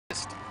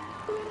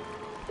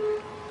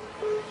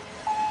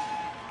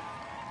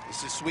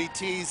This is Sweet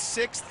T's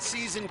 6th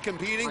season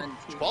competing.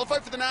 She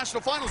qualified for the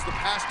national finals the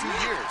past 2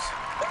 years.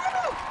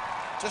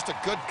 Just a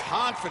good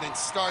confidence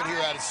start here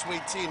out of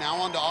Sweet T. Now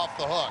on to off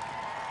the hook.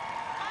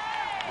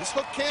 This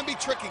hook can be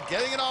tricky,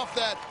 getting it off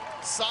that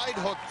side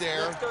hook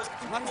there.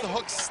 Sometimes the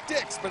hook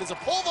sticks, but as a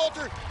pole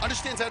vaulter,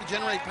 understands how to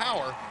generate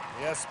power.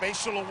 Yeah,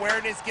 spatial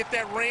awareness, get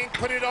that ring,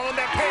 put it on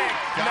that peg.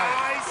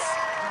 Nice.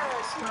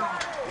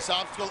 This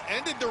obstacle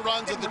ended the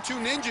runs of the two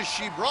ninjas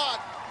she brought.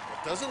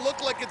 It doesn't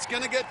look like it's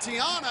gonna get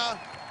Tiana.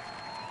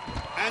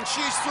 And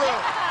she's through.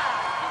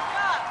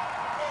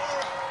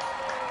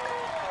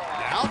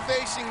 Now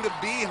facing the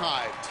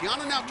Beehive.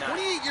 Tiana, now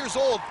 28 years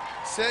old,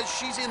 says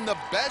she's in the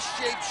best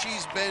shape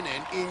she's been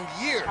in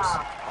years.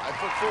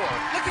 5'4".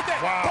 Look at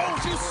that. Wow. Boom,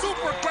 she's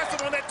super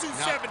aggressive on that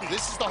 270. Now,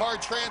 this is the hard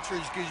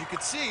transfers because you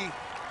can see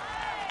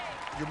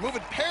you're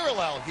moving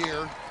parallel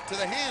here to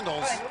the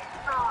handles.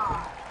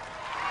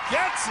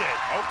 Gets it.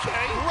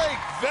 Okay.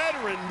 Great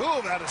veteran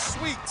move out of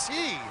Sweet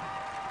T.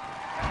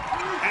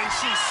 And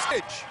she's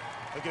stitch.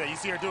 Look at that. You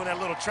see her doing that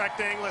little track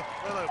thing,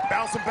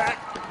 bouncing back.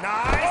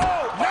 Nice.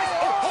 Oh, nice.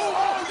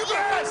 Oh, you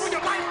better fight for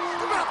your life.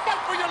 You better fight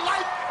for your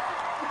life.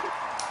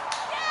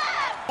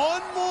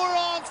 One more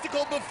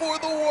obstacle before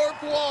the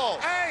warp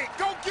wall. Hey,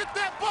 go get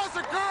that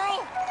buzzer,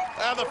 girl.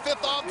 The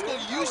 5th obstacle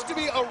used to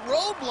be a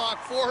roadblock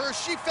for her.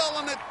 She fell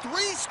on it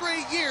 3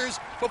 straight years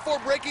before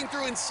breaking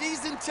through in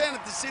season 10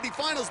 at the city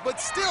finals,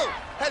 but still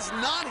has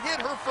not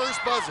hit her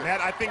first buzzer. Matt,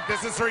 I think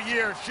this is her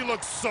year. She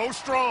looks so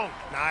strong.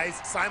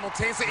 Nice,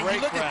 simultaneously.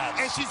 And,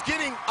 and she's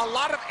getting a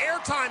lot of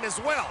airtime as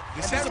well.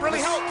 That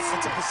really helps.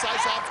 It's a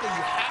precise obstacle.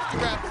 You have to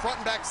grab front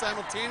and back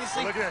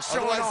simultaneously. Look at that,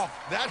 showing off.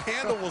 That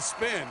handle will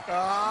spin.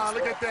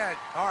 Look at that.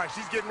 All right,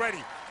 she's getting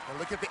ready. And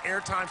look at the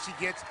airtime she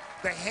gets.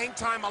 The hang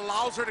time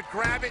allows her to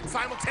grab it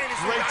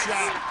simultaneously. Great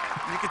job.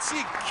 You can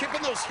see kipping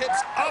those hips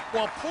up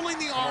while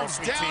pulling the arms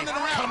down and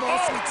around. Come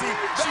on, Sweet T.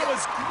 That was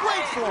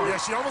great for her. Yeah,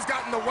 she almost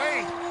got in the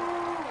way.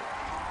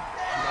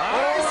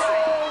 Nice.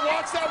 Oh,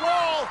 watch that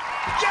roll.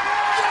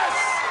 Yes!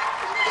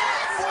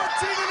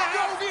 14 and a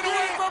half feet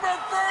away from her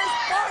first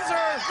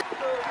buzzer.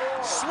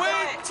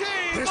 Sweet T.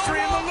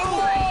 History in the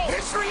loop.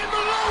 History in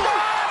the loop.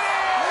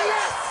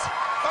 Yes!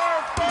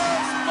 Her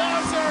first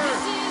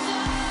buzzer.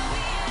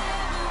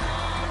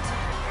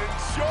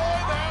 Enjoy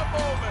that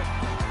moment.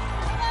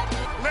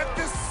 Let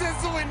this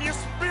sizzle in your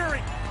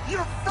spirit.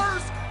 Your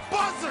first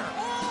buzzer.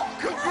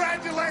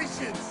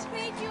 Congratulations.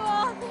 Thank you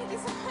all. Thank you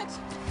so much.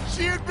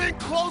 She had been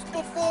close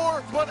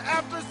before, but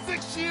after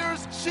 6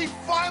 years, she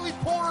finally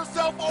pulled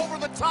herself over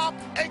the top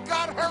and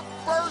got her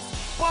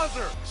first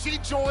buzzer. She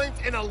joined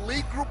an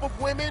elite group of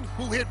women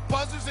who hit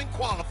buzzers in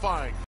qualifying.